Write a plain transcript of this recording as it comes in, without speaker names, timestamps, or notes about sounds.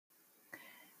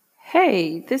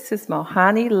Hey, this is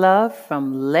Mohani Love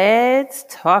from Let's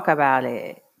Talk About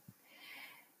It.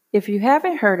 If you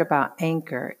haven't heard about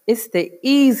Anchor, it's the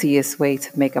easiest way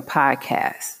to make a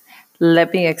podcast.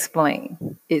 Let me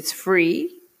explain. It's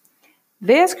free.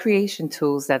 There's creation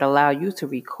tools that allow you to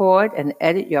record and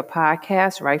edit your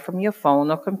podcast right from your phone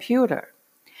or computer.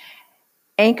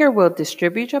 Anchor will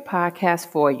distribute your podcast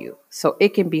for you so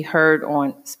it can be heard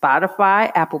on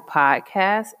Spotify, Apple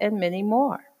Podcasts, and many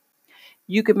more.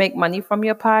 You can make money from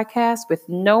your podcast with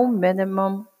no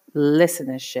minimum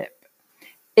listenership.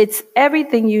 It's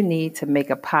everything you need to make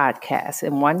a podcast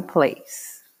in one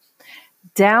place.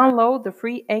 Download the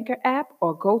free Anchor app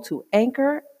or go to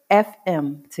Anchor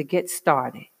FM to get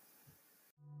started.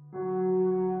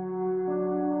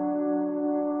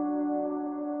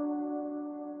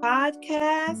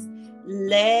 Podcast,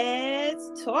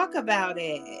 let's talk about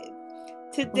it.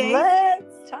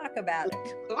 Let's talk about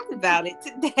it.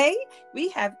 Today, we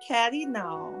have Katie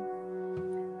Null.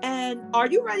 And are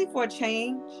you ready for a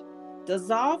change?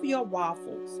 Dissolve your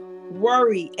waffles.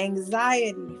 Worry,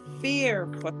 anxiety, fear,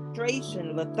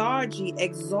 frustration, lethargy,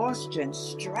 exhaustion,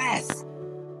 stress.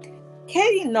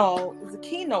 Katie Null is a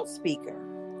keynote speaker.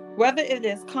 Whether it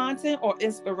is content or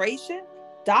inspiration,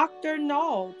 Dr.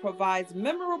 Null provides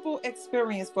memorable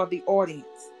experience for the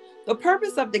audience. The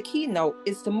purpose of the keynote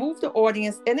is to move the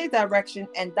audience in a direction,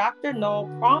 and Dr. Null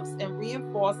prompts and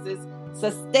reinforces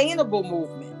sustainable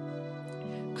movement.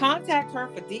 Contact her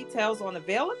for details on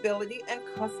availability and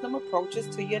custom approaches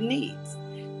to your needs.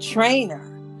 Trainer.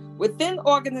 Within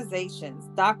organizations,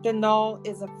 Dr. Null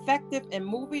is effective in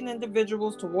moving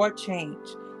individuals toward change,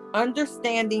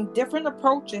 understanding different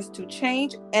approaches to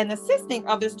change, and assisting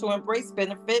others to embrace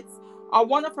benefits are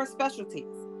one of her specialties.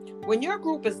 When your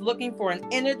group is looking for an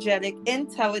energetic,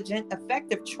 intelligent,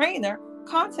 effective trainer,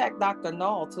 contact Dr.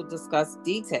 Null to discuss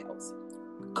details.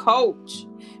 Coach.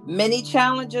 Many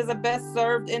challenges are best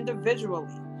served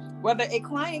individually. Whether a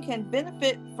client can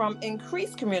benefit from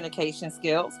increased communication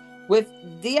skills with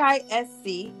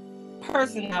DISC,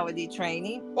 personality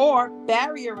training, or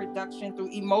barrier reduction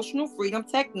through emotional freedom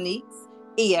techniques,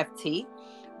 EFT,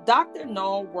 Dr.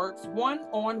 Null works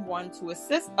one-on-one to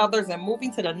assist others in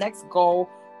moving to the next goal.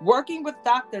 Working with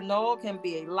Dr. Null can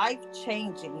be a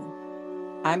life-changing,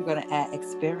 I'm going to add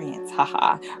experience,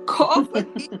 call for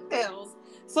details.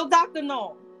 So, Dr.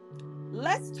 Null,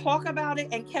 let's talk about it.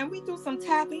 And can we do some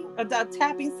tapping, a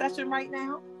tapping session right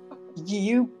now?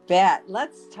 You bet.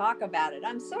 Let's talk about it.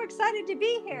 I'm so excited to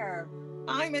be here.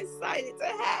 I'm excited to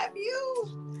have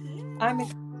you. I'm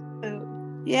excited.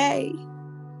 Yay.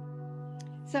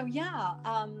 So,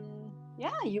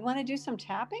 you want to do some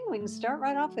tapping? We can start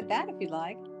right off with that if you'd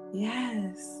like.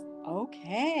 Yes.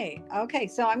 Okay.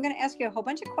 So I'm going to ask you a whole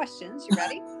bunch of questions. You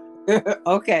ready?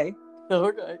 Okay.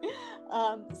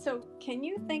 So can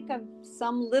you think of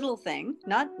some little thing,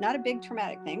 not a big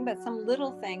traumatic thing, but some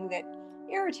little thing that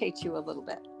irritates you a little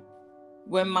bit?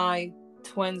 When my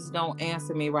twins don't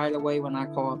answer me right away when I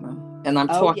call them, and I'm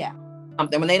talking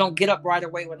something, when they don't get up right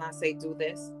away when I say do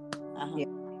this. Yeah.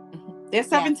 They're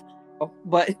 17,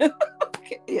 but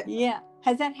yeah.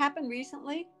 Has that happened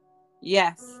recently?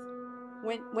 Yes.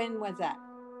 When was that?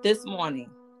 This morning.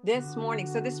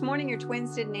 So this morning your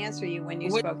twins didn't answer you when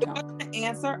you spoke to them.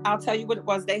 Answer, I'll tell you what it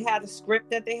was. They had a script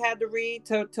that they had to read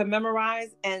to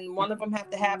memorize, and one of them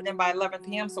had to have it in by 11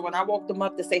 p.m. So when I woke them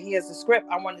up to say, here's the script,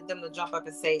 I wanted them to jump up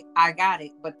and say, I got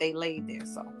it, but they laid there.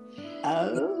 So.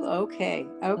 Oh, okay.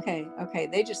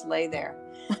 They just lay there.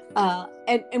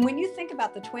 And when you think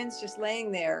about the twins just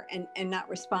laying there and not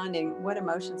responding, what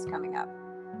emotion's coming up?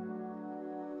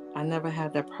 I never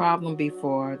had that problem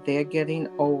before. They're getting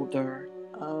older.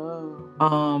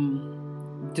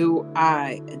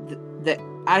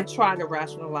 I try to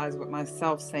rationalize with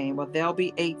myself saying, well, they'll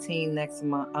be 18 next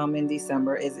month, in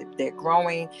December. Is it they're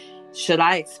growing? Should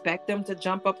I expect them to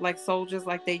jump up like soldiers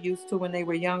like they used to when they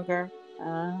were younger?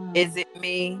 Is it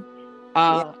me?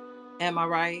 Am I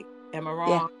right? Am I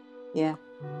wrong? Yeah.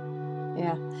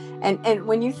 And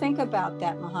when you think about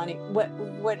that, Mohani,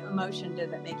 what emotion did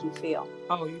that make you feel?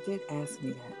 Oh, you did ask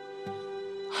me that.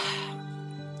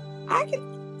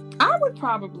 I would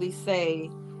probably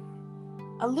say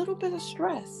a little bit of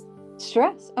stress.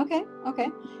 Stress. Okay.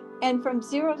 And from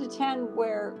 0 to 10,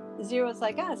 where 0 is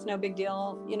like, it's no big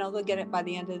deal. They'll get it by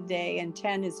the end of the day. And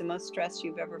 10 is the most stress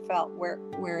you've ever felt.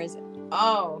 Where is it?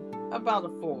 Oh, about a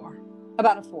 4.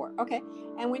 About a 4. Okay.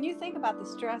 And when you think about the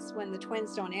stress when the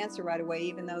twins don't answer right away,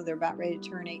 even though they're about ready to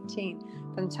turn 18,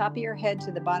 from the top of your head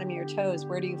to the bottom of your toes,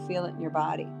 where do you feel it in your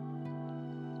body?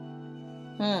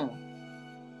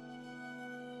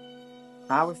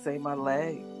 I would say my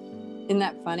leg. Isn't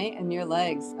that funny? And your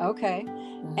legs. Okay.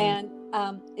 And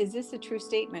Is this a true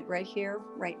statement right here,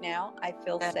 right now? I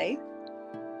feel safe.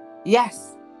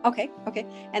 Yes. Okay.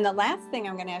 And the last thing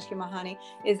I'm going to ask you, Mahani,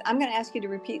 is I'm going to ask you to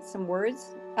repeat some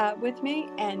words with me.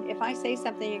 And if I say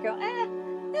something, you go,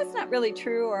 that's not really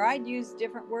true, or I'd use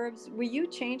different words. Will you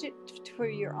change it for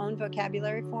your own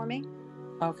vocabulary for me?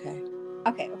 Okay.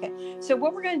 So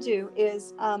what we're going to do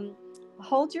is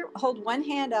hold one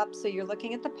hand up so you're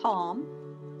looking at the palm,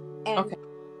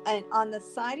 and on the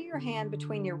side of your hand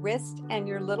between your wrist and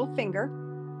your little finger,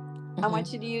 I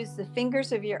want you to use the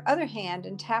fingers of your other hand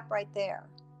and tap right there.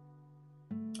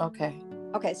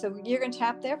 Okay, so you're going to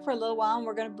tap there for a little while, and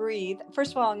we're going to breathe.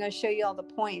 First of all, I'm going to show you all the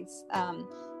points,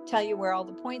 tell you where all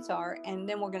the points are, and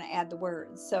then we're going to add the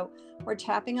words. So we're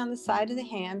tapping on the side of the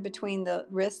hand between the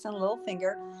wrist and little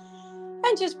finger,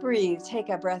 and just breathe. Take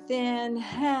a breath in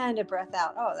and a breath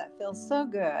out. Oh, that feels so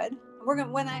good.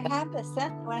 When I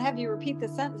have you repeat the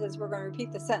sentences, we're going to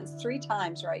repeat the sentence 3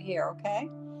 times right here, okay?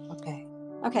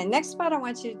 Okay, next spot I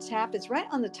want you to tap is right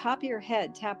on the top of your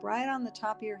head. Tap right on the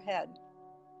top of your head.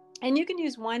 And you can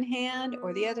use one hand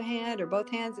or the other hand or both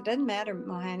hands. It doesn't matter,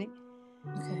 Mohani.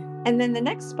 Okay. And then the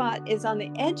next spot is on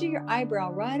the edge of your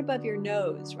eyebrow, right above your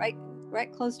nose, right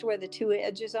close to where the 2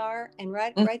 edges are, and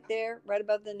right there, right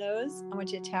above the nose. I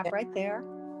want you to tap right there.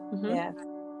 Yeah.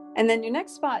 And then your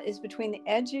next spot is between the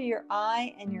edge of your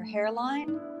eye and your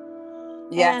hairline.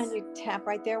 Yes. And you tap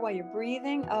right there while you're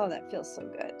breathing. Oh, that feels so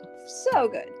good. So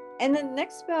good. And then the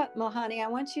next spot, Mohani, I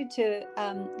want you to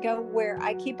go where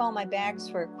I keep all my bags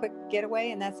for a quick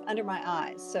getaway, and that's under my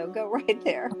eyes. So go right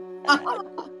there.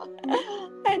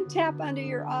 And tap under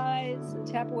your eyes and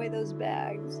tap away those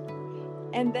bags.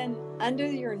 And then under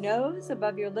your nose,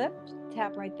 above your lip,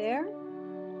 tap right there.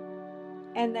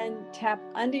 And then tap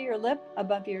under your lip,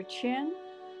 above your chin.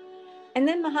 And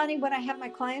then, Mahani, what I have my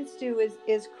clients do is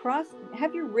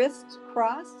have your wrists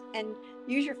crossed and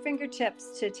use your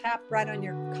fingertips to tap right on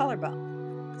your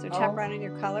collarbone. So tap right on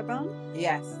your collarbone.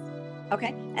 Yes.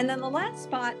 Okay. And then the last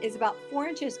spot is about 4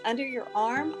 inches under your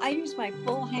arm. I use my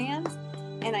full hands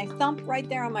and I thump right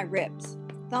there on my ribs.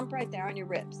 Thump right there on your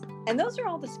ribs. And those are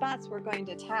all the spots we're going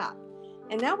to tap.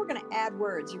 And now we're going to add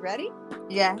words. You ready?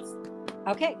 Yes.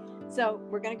 Okay. So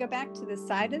we're going to go back to the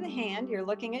side of the hand. You're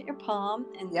looking at your palm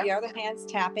and the other hand's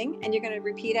tapping. And you're going to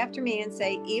repeat after me and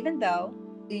say, even though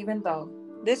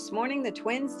this morning the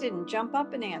twins didn't jump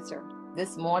up and answer.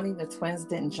 This morning the twins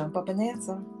didn't jump up and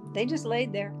answer. They just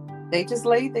laid there.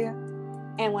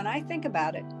 And when I think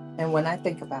about it,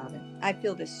 I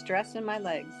feel the stress in my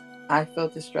legs.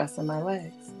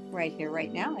 Right here,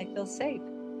 right now, I feel safe.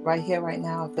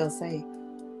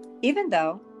 Even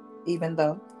though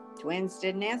twins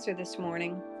didn't answer this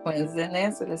morning.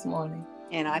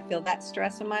 And I feel that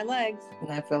stress in my legs.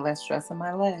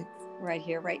 Right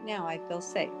here, right now, I feel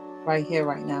safe.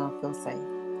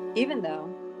 Even though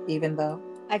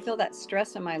I feel that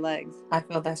stress in my legs.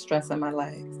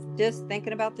 Just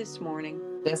thinking about this morning.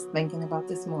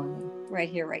 Right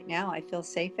here, right now, I feel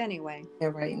safe anyway.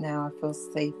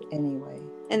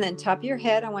 And then top of your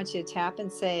head, I want you to tap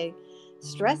and say,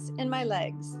 stress in my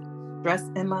legs.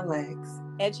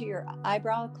 Edge of your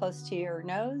eyebrow close to your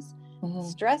nose.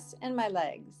 Stress in my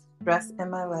legs.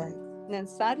 And then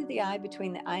side of the eye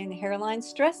between the eye and the hairline.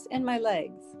 Stress in my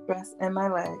legs.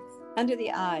 Under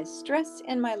the eyes. Stress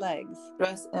in my legs.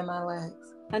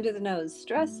 Under the nose.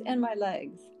 Stress in my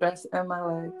legs.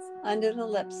 Under the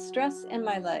lips. Stress in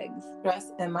my legs.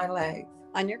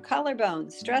 On your collarbone.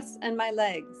 Stress in my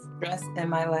legs.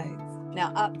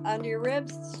 Now up under your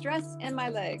ribs. Stress in my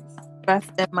legs.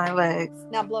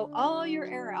 Now blow all your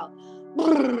air out.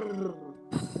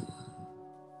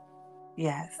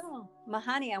 Yes. Oh,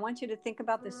 Mahani, I want you to think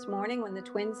about this morning when the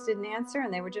twins didn't answer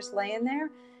and they were just laying there.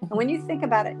 And when you think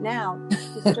about it now,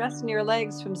 the stress in your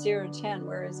legs from 0 to 10,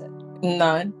 where is it?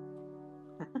 None.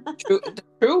 The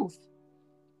truth.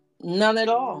 None at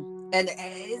all. And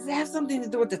it has something to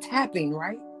do with the tapping,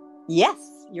 right? Yes,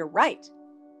 you're right.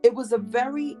 It was a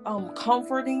very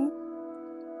comforting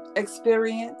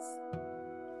experience.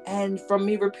 And from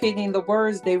me repeating the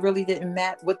words, they really didn't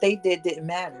matter. What they didn't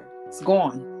matter. It's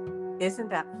gone. Isn't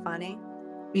that funny?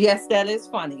 Yes, that is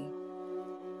funny.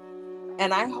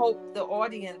 And I hope the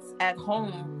audience at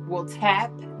home will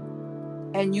tap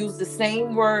and use the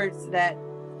same words that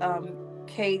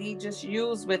Katie just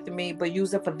used with me, but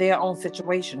use it for their own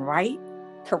situation, right?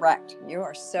 Correct. You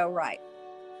are so right.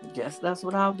 Yes, that's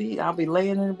what I'll be. I'll be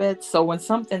laying in bed. So when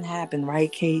something happened,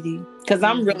 right, Katie? Because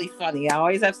I'm really funny. I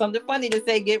always have something funny to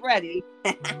say. Get ready.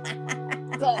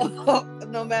 So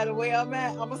no matter where I'm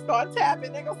at, I'm going to start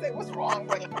tapping. They're going to say, what's wrong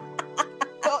with him?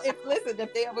 So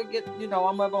if they ever get,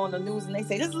 I'm ever on the news and they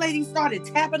say this lady started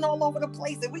tapping all over the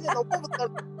place and we didn't know what was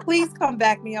going on, please come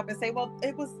back me up and say, well,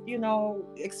 it was,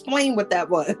 explain what that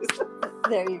was.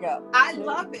 There you go. I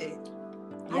love it.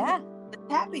 Yeah. The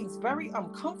tapping's very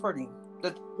comforting.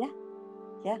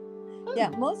 Yeah.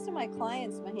 Most of my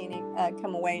clients, Mahini,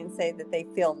 come away and say that they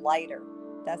feel lighter.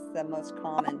 That's the most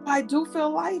common. I do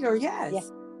feel lighter. Yes. Yeah.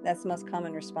 That's the most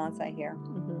common response I hear.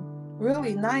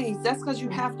 Really nice. That's because you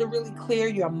have to really clear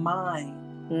your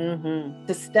mind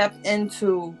to step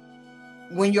into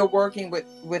when you're working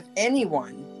with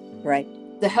anyone. Right.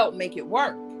 To help make it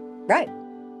work. Right.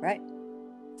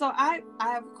 So I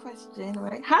have a question,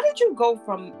 right? How did you go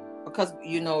from, because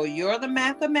you're the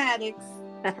mathematics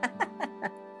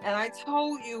and I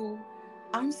told you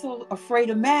I'm so afraid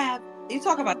of math. You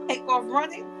talk about take off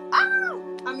running.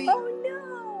 Oh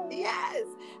no. Yes.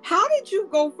 How did you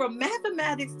go from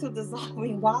mathematics to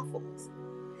dissolving waffles?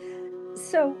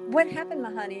 So what happened,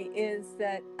 Mahani, is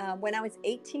that when I was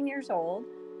 18 years old,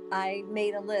 I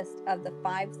made a list of the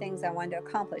 5 things I wanted to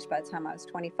accomplish by the time I was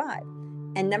 25.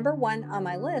 And number 1 on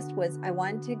my list was I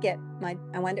wanted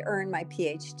to earn my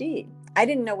PhD. I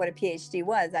didn't know what a PhD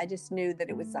was. I just knew that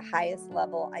it was the highest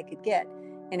level I could get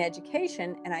in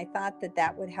education. And I thought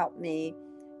that would help me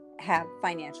have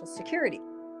financial security.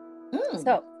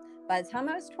 So by the time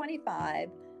I was 25,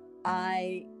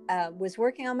 I was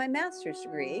working on my master's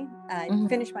degree. I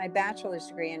finished my bachelor's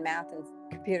degree in math and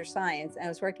computer science. And I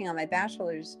was working on my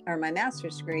master's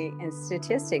degree in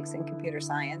statistics and computer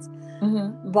science.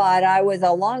 But I was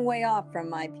a long way off from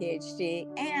my PhD,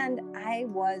 and I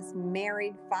was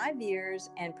married 5 years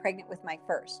and pregnant with my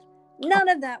first. None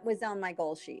of that was on my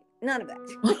goal sheet. None of that.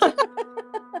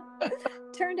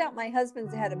 Turned out my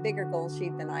husband's had a bigger goal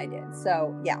sheet than I did.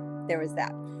 So yeah, there was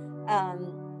that.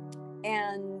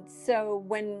 And so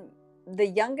when the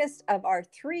youngest of our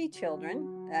 3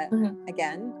 children,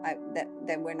 again,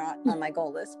 that were not on my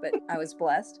goal list, but I was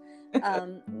blessed.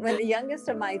 When the youngest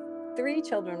of my 3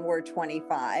 children were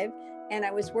 25 and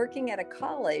I was working at a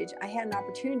college, I had an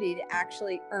opportunity to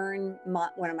actually earn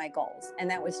one of my goals. And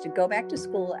that was to go back to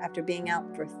school after being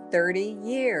out for 30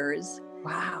 years.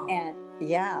 Wow. And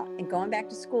going back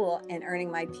to school and earning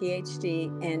my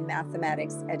PhD in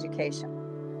mathematics education.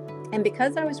 And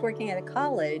because I was working at a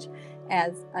college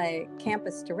as a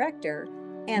campus director,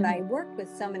 and I worked with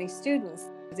so many students,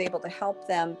 I was able to help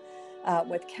them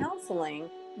with counseling.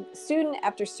 Student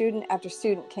after student after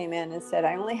student came in and said,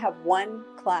 I only have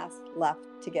 1 class left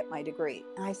to get my degree.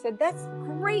 And I said, that's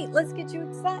great. Let's get you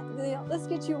excited. Let's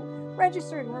get you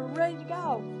registered. We're ready to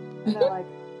go. And they're like,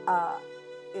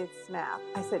 it's math.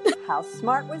 I said, how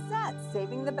smart was that?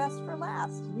 Saving the best for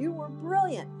last. You were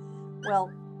brilliant.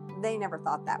 Well, they never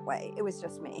thought that way. It was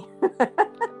just me.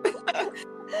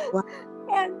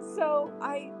 And so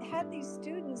I had these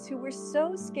students who were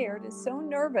so scared and so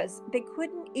nervous, they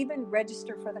couldn't even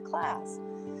register for the class.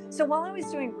 So while I was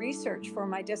doing research for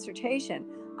my dissertation,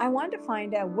 I wanted to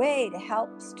find a way to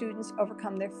help students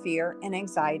overcome their fear and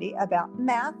anxiety about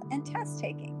math and test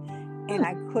taking. And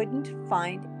I couldn't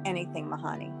find anything,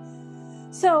 Mahani.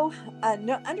 So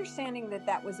understanding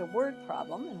that was a word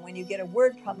problem, and when you get a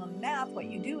word problem in math, what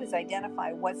you do is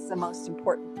identify what's the most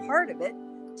important part of it.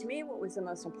 To me, what was the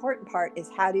most important part is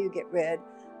how do you get rid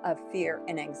of fear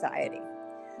and anxiety?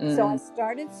 So I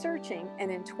started searching,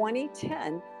 and in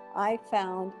 2010, I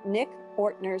found Nick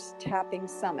Ortner's Tapping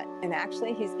Summit. And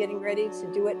actually, he's getting ready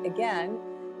to do it again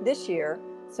this year,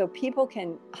 so people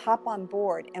can hop on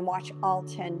board and watch all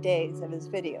 10 days of his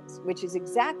videos, which is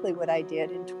exactly what I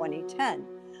did in 2010.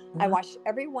 I watched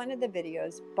every one of the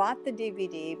videos, bought the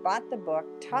DVD, bought the book,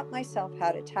 taught myself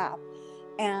how to tap,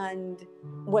 and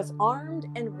was armed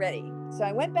and ready. So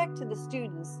I went back to the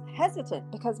students hesitant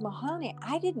because, Mahani,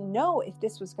 I didn't know if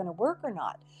this was going to work or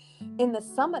not. In the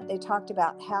summit, they talked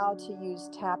about how to use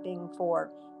tapping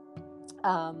for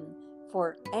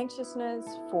anxiousness,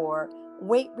 for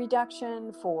weight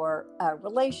reduction, for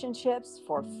relationships,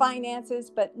 for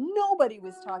finances, but nobody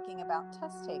was talking about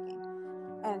test taking.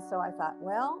 And so I thought,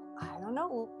 well, I don't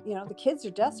know, the kids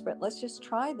are desperate. Let's just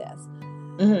try this.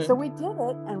 So we did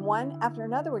it, and one after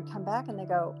another would come back and they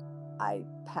go, I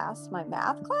passed my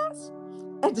math class?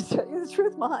 And to tell you the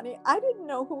truth, Mahani, I didn't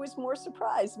know who was more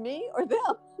surprised, me or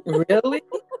them. Really?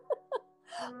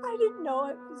 I didn't know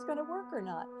if it was going to work or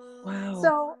not. Wow.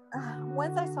 So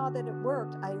once I saw that it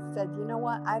worked, I said, you know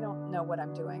what? I don't know what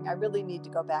I'm doing. I really need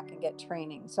to go back and get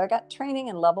training. So I got training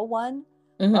in level 1,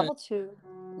 level 2,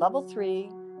 level 3,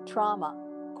 trauma,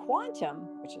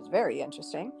 quantum, which is very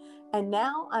interesting. And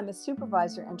now I'm a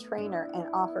supervisor and trainer and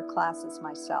offer classes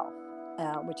myself,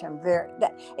 which I'm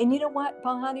and you know what,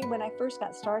 Bahani, when I first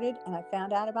got started and I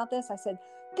found out about this, I said,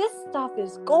 this stuff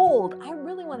is gold. I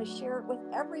really want to share it with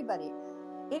everybody.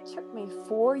 It took me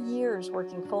 4 years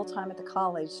working full-time at the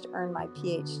college to earn my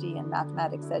PhD in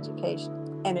mathematics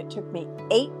education. And it took me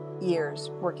 8 years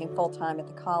working full-time at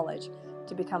the college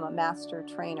to become a master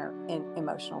trainer in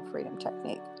emotional freedom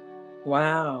technique.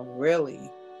 Wow,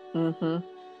 really? Mm-hmm.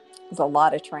 It's a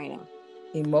lot of training.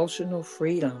 Emotional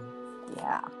freedom.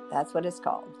 Yeah, that's what it's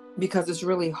called. Because it's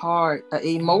really hard.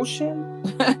 Emotion?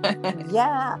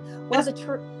 Yeah. Well,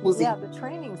 the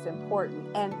training's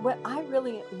important. And what I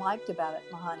really liked about it,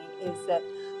 Mahani, is that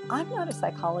I'm not a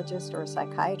psychologist or a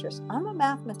psychiatrist. I'm a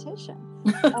mathematician.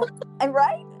 and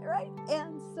right.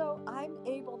 And so I'm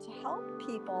able to help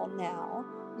people now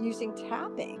using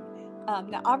tapping.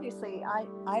 Now, obviously,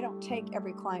 I don't take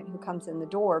every client who comes in the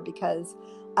door because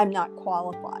I'm not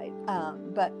qualified.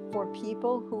 But for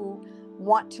people who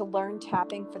want to learn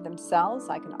tapping for themselves,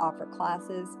 I can offer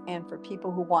classes. And for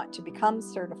people who want to become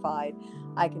certified,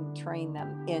 I can train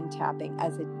them in tapping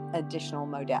as an additional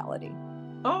modality.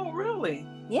 Oh, really?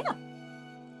 Yeah.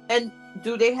 And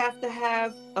do they have to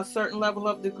have a certain level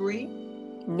of degree?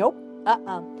 Nope.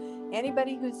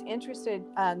 Anybody who's interested,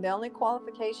 the only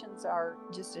qualifications are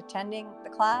just attending the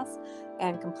class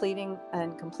and completing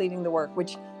the work,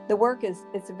 which the work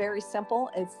it's very simple.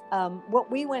 It's what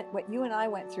you and I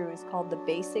went through is called the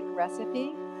basic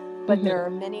recipe, but there are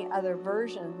many other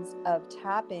versions of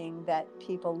tapping that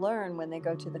people learn when they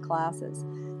go to the classes.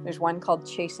 There's one called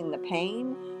Chasing the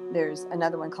Pain. There's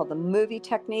another one called the movie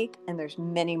technique, and there's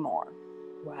many more.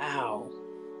 Wow.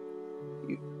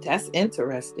 That's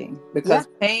interesting because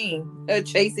pain,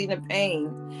 chasing the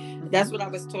pain. That's what I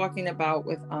was talking about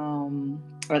with,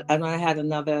 I know I had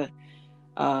another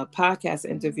podcast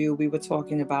interview. We were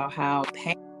talking about how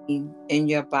pain in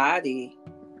your body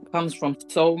comes from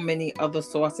so many other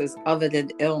sources other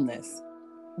than illness.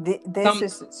 This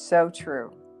is so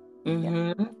true.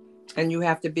 Mm-hmm. And you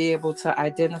have to be able to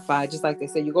identify, just like they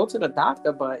say, you go to the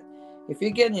doctor, but if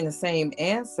you're getting the same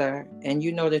answer and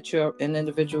you know that you're an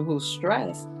individual who's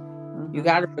stressed, you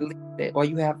got to release it, or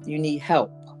you need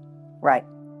help. Right.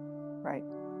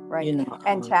 You know,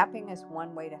 and tapping is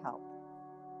one way to help.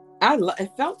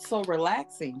 It felt so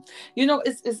relaxing. You know,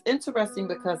 it's interesting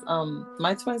because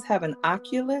my twins have an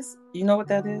Oculus. You know what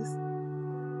that is?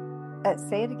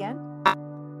 Say it again.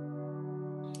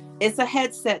 It's a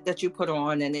headset that you put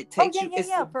on, and it takes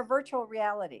for virtual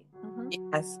reality.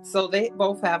 Yes. So they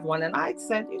both have one, and I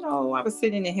said, I was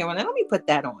sitting in here, and let me put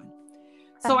that on.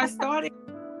 So I started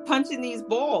punching these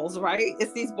balls. Right?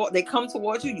 It's these balls. They come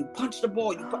towards you. You punch the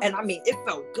ball. And I mean, it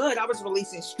felt good. I was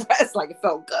releasing stress. Like, it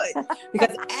felt good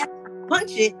because as you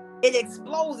punch it, it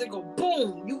explodes and go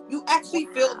boom. You actually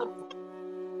feel the.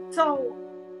 So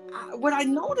what I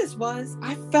noticed was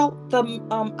I felt the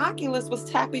Oculus was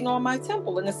tapping on my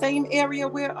temple in the same area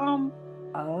where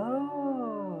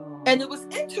and it was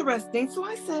interesting. So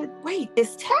I said, wait,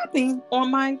 it's tapping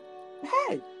on my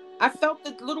head. I felt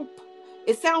the little,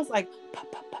 it sounds like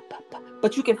pop, pop, pop, pop, pop,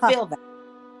 but you can feel that.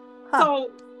 So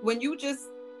when you just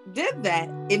did that,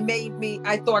 it made me,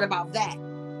 I thought about that.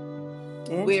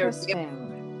 Interesting.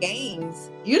 Where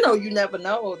games, you never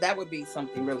know. That would be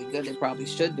something really good. They probably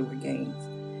should do with games.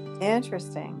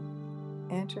 Interesting.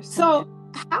 So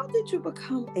how did you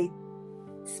become a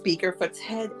speaker for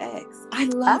TEDx? I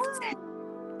love TED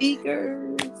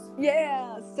speakers.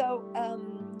 Yeah. So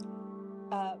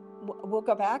we'll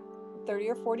go back 30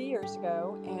 or 40 years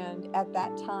ago. And at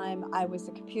that time, I was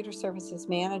a computer services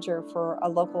manager for a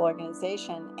local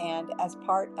organization. And as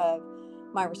part of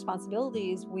my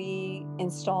responsibilities, we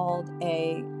installed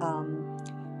a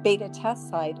beta test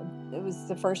site. It was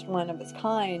the first one of its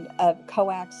kind of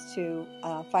coax to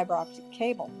fiber optic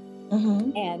cable.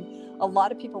 And a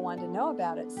lot of people wanted to know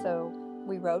about it. So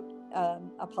we wrote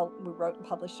and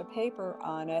published a paper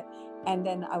on it. And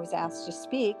then I was asked to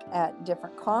speak at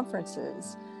different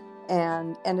conferences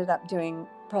and ended up doing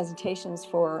presentations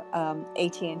for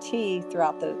AT&T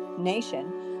throughout the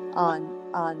nation on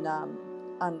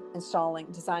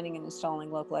designing and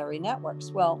installing local area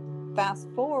networks. Well, fast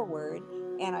forward,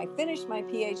 and I finished my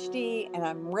PhD, and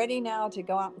I'm ready now to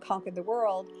go out and conquer the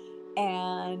world.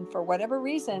 And for whatever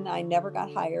reason, I never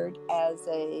got hired as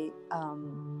a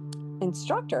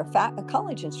instructor, a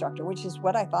college instructor, which is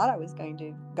what I thought I was going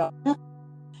to go.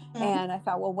 And I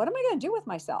thought, well, what am I going to do with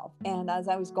myself? And as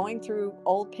I was going through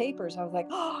old papers, I was like,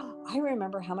 oh, I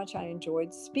remember how much I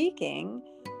enjoyed speaking.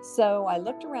 So I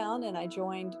looked around and I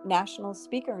joined National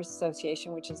Speakers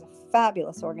Association, which is a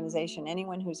fabulous organization.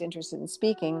 Anyone who's interested in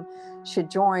speaking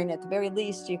should join. At the very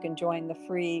least, you can join the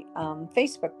free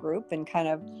Facebook group and kind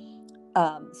of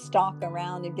stalk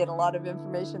around and get a lot of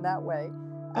information that way.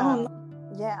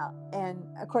 Yeah. And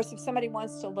of course, if somebody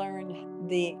wants to learn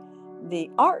the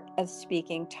art of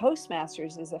speaking,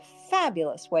 Toastmasters is a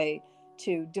fabulous way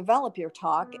to develop your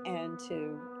talk and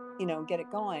to, get it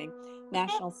going.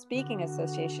 National Speaking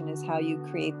Association is how you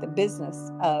create the business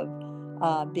of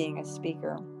being a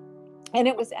speaker. And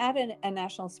it was at a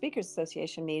National Speakers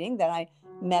Association meeting that I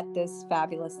met this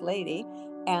fabulous lady,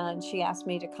 and she asked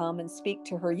me to come and speak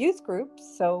to her youth group.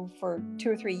 So for 2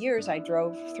 or 3 years, I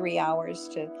drove 3 hours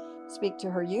to speak to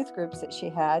her youth groups that she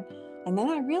had. And then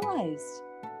I realized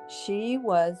she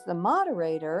was the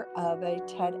moderator of a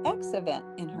TEDx event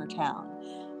in her town.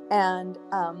 And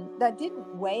that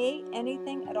didn't weigh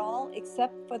anything at all,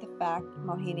 except for the fact,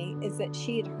 Mohini, is that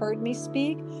she had heard me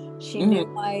speak. She knew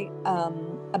my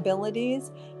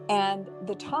abilities. And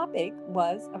the topic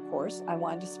was, of course, I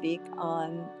wanted to speak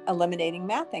on eliminating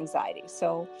math anxiety.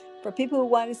 So for people who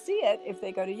want to see it, if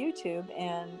they go to YouTube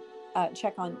and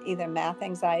check on either math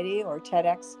anxiety or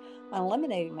TEDx on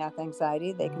eliminating math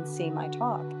anxiety, they can see my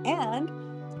talk. And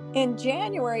in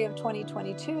January of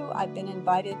 2022, I've been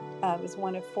invited, I was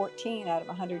one of 14 out of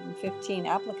 115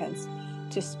 applicants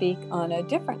to speak on a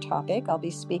different topic. I'll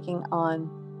be speaking on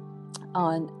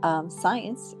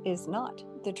science is not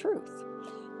the truth,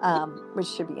 which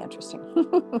should be interesting.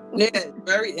 Yeah,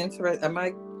 very interesting.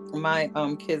 My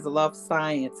kids love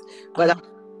science, but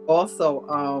also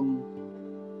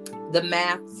the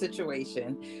math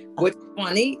situation. What's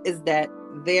funny is that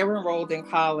they're enrolled in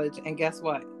college, and guess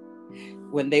what?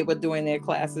 When they were doing their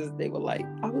classes, they were like,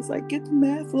 I was like, get the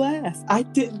math last. I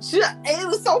did it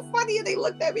was so funny. And they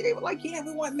looked at me, they were like, yeah,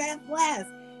 we want math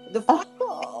last. The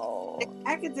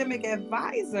academic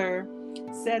advisor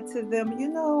said to them,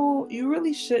 you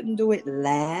really shouldn't do it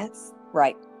last.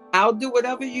 Right. I'll do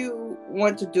whatever you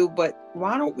want to do, but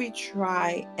why don't we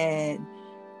try and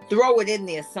throw it in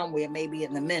there somewhere, maybe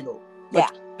in the middle.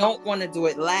 But you don't want to do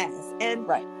it last. And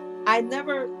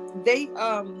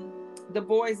the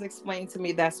boys explained to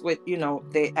me that's what,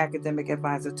 the academic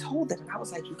advisor told them. And I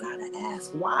was like, you got to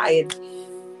ask why. And,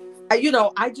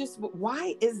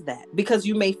 why is that? Because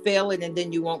you may fail it and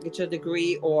then you won't get your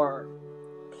degree, or...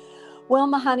 Well,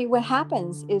 Mahani, what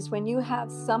happens is when you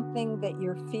have something that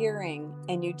you're fearing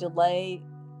and you delay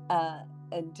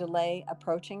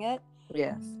approaching it,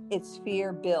 yes, its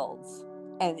fear builds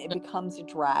and it becomes a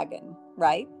dragon,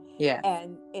 right? Yeah.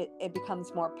 And it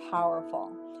becomes more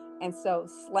powerful. And so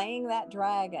slaying that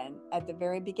dragon at the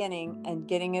very beginning and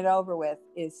getting it over with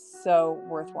is so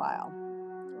worthwhile,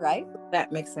 right?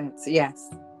 That makes sense. Yes.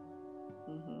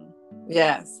 Mm-hmm.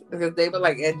 Yes. Because they were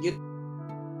like, and you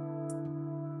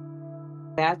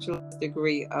bachelor's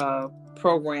degree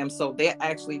program, so they're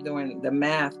actually doing the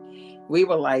math. We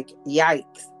were like,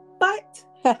 yikes. But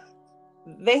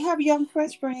they have young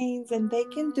fresh brains and they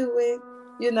can do it,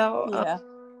 Yeah.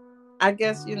 I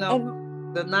guess, they're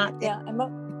not. Yeah.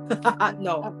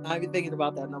 No, I'm not even thinking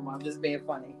about that no more. I'm just being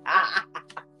funny.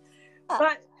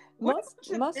 But most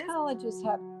colleges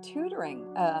have tutoring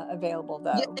available,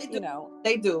 though. Yeah,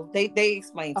 they do. They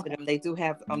explain to them. They do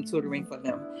have tutoring for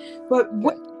them. But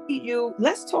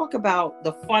let's talk about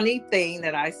the funny thing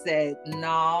that I said,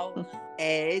 null,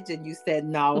 edge, and you said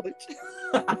knowledge.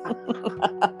 Let's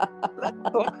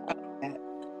talk about that.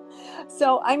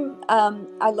 So I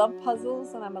love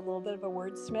puzzles, and I'm a little bit of a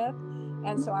wordsmith.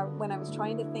 And so when I was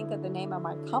trying to think of the name of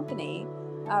my company,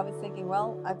 I was thinking,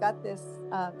 well, I've got this,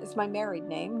 it's my married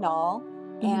name, Null.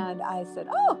 Mm-hmm. And I said,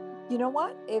 oh, you know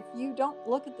what? If you don't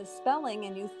look at the spelling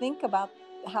and you think about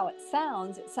how it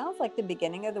sounds like the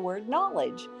beginning of the word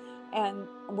knowledge. And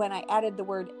when I added the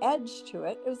word edge to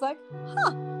it, it was like,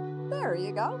 huh, there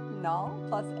you go. Null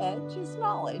plus edge is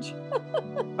knowledge.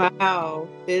 Wow,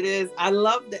 it is. I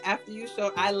loved it. After you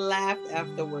showed, I laughed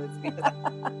afterwards because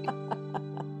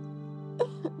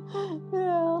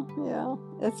yeah,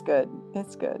 it's good.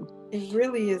 It's good. It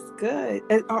really is good.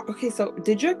 And, okay, so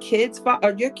did your kids?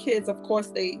 Of course,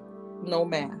 they know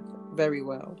math very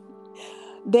well.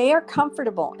 They are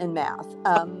comfortable in math.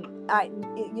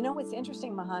 What's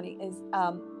interesting, Mahani, is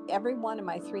every one of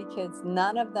my 3 kids,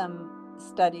 none of them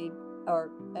studied or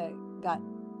got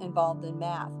involved in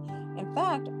math. In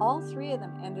fact, all 3 of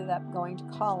them ended up going to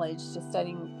college to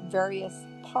studying various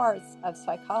parts of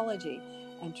psychology.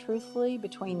 And truthfully,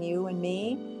 between you and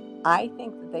me, I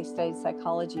think that they studied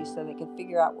psychology so they could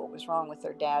figure out what was wrong with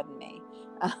their dad and me.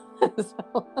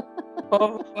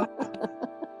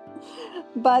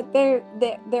 But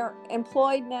they're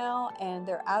employed now, and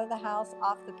they're out of the house,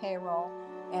 off the payroll,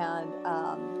 and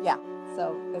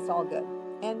so it's all good.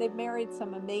 And they've married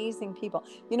some amazing people.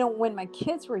 When my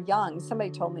kids were young, somebody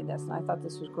told me this, and I thought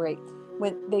this was great.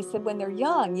 When they said when they're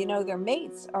young, their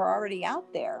mates are already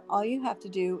out there. All you have to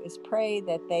do is pray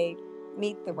that they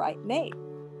meet the right mate.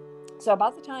 So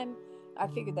about the time I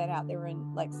figured that out, they were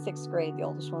in like 6th grade. The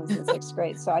oldest one was in 6th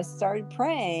grade. So I started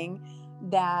praying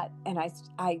that, and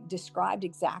I described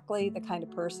exactly the kind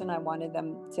of person I wanted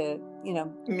them to,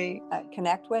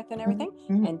 connect with and everything.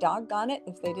 Mm-hmm. And doggone it,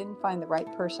 if they didn't find the right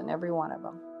person, every one of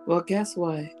them. Well, guess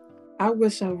what? I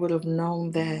wish I would have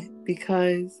known that,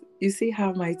 because you see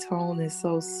how my tone is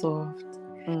so soft.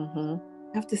 Mm-hmm.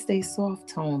 I have to stay soft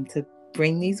toned to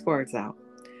bring these words out,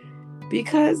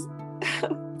 because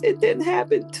it didn't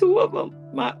happen. 2 of them.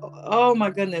 Oh my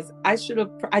goodness. I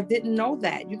didn't know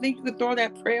that. You think you could throw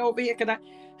that prayer over here?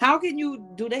 How can you,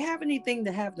 do they have anything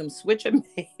to have them switch a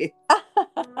mate?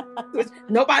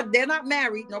 Nobody, they're not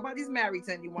married. Nobody's married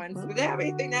to anyone. So do they have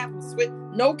anything to have them switch?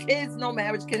 No kids, no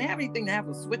marriage. Can they have anything to have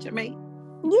them switch a mate?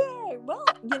 Yeah. Well,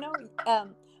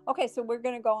 okay, so we're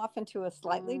going to go off into a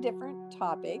slightly different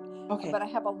topic. Okay. But I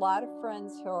have a lot of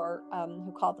friends who are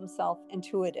who call themselves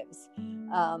intuitives,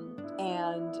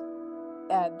 and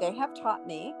they have taught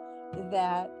me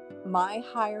that my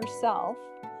higher self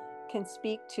can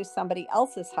speak to somebody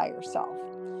else's higher self.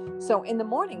 So in the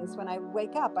mornings when I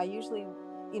wake up, I usually,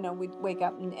 we'd wake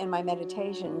up in my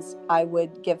meditations, I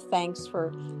would give thanks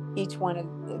for each one of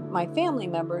my family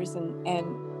members, and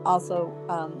also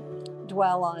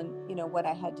dwell on, what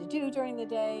I had to do during the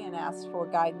day, and ask for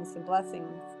guidance and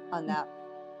blessings on that.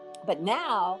 But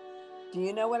now, do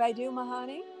you know what I do,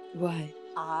 Mahani? What?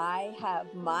 I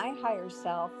have my higher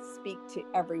self speak to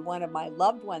every one of my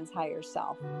loved ones' higher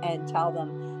self and tell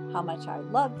them how much I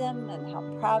love them and how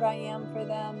proud I am for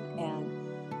them. And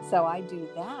so I do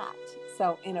that.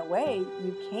 So in a way,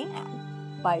 you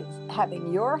can, by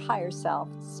having your higher self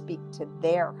speak to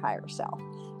their higher self.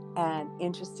 And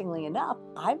interestingly enough,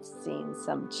 I've seen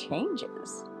some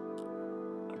changes.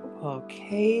 Well,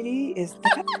 Katie, is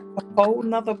that a whole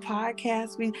nother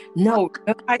podcast? No,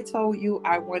 if I told you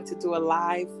I want to do a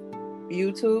live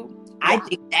YouTube, yeah. I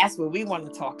think that's what we want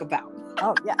to talk about.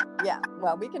 Oh, yeah.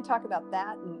 Well, we can talk about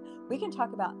that, and we can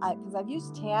talk about, because I've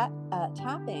used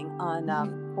tapping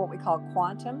on what we call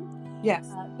quantum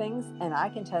things, and I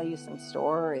can tell you some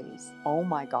stories, oh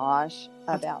my gosh,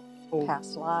 about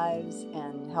past lives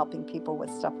and helping people with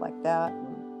stuff like that.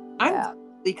 And, I'm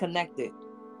really connected.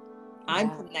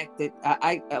 I'm connected.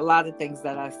 A lot of things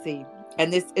that I see.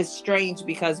 And this is strange,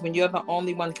 because when you're the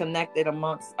only one connected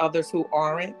amongst others who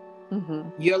aren't,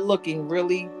 you're looking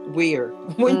really weird.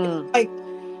 When you're like,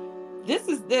 this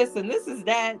is this and this is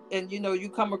that. And, you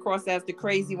come across as the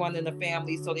crazy one in the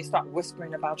family. So they start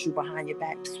whispering about you behind your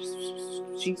back.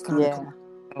 She's kind of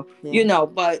cool.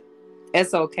 But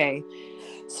it's okay.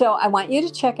 So I want you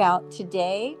to check out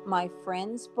today, my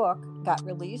friend's book got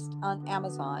released on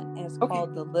Amazon, and it's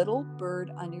called The Little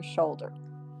Bird on Your Shoulder.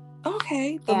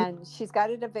 Okay. And she's got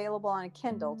it available on a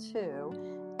Kindle too.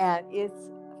 And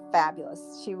it's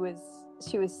fabulous. She was,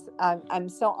 I'm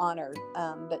so honored,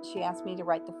 but she asked me to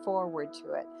write the foreword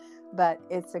to it. But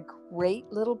it's a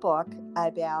great little book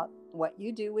about what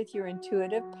you do with your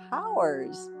intuitive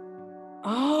powers.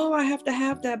 Oh, I have to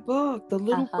have that book, The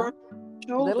Little Bird.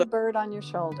 Little Bird on Your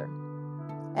Shoulder,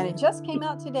 and it just came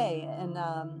out today on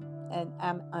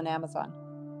Amazon.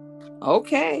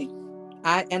 Okay,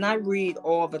 I read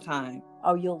all the time.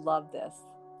 Oh, you'll love this.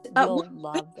 You'll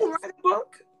love this. You write a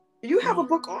book? You have a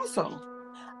book also.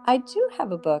 I do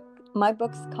have a book. My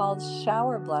book's called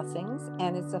Shower Blessings,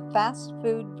 and it's a fast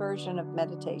food version of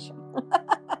meditation.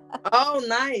 Oh,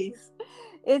 nice.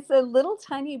 It's a little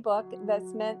tiny book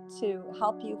that's meant to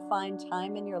help you find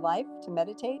time in your life to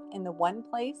meditate in the one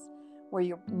place where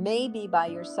you may be by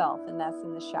yourself, and that's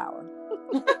in the shower.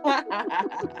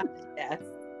 Yes.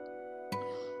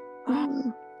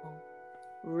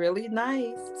 Really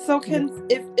nice. So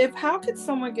how could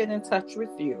someone get in touch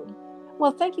with you?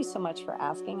 Well, thank you so much for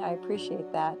asking. I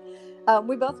appreciate that.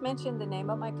 We both mentioned the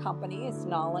name of my company is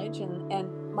Knowledge, and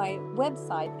my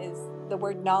website is the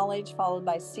word knowledge followed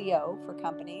by co for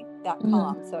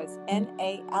company.com. So it's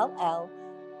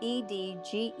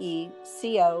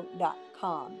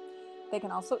NALLEDGECO.com. They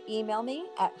can also email me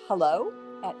at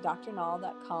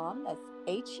hello@drnull.com. That's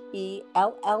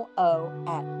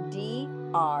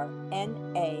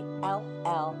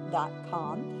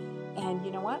HELLO@DRNALL.com. And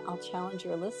you know what? I'll challenge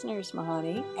your listeners,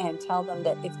 Mahani, and tell them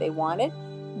that if they want it,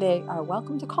 they are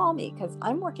welcome to call me, because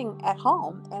I'm working at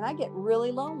home and I get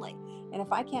really lonely. And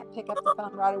if I can't pick up the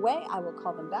phone right away, I will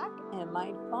call them back. And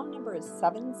my phone number is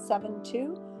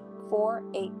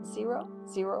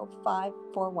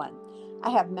 772-480-0541. I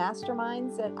have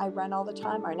masterminds that I run all the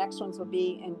time. Our next ones will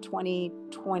be in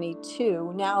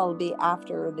 2022. Now it'll be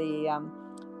after the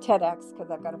TEDx,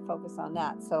 because I've got to focus on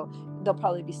that. So they'll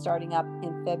probably be starting up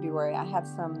in February. I have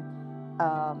some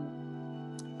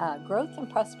growth and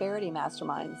prosperity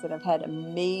masterminds that have had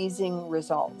amazing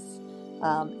results.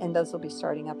 And those will be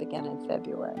starting up again in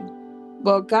February.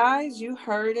 Well, guys, you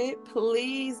heard it.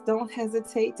 Please don't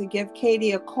hesitate to give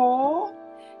Katie a call.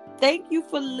 Thank you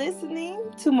for listening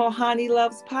to Mohani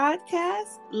Loves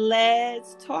Podcast.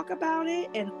 Let's talk about it,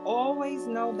 and always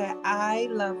know that I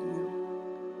love you.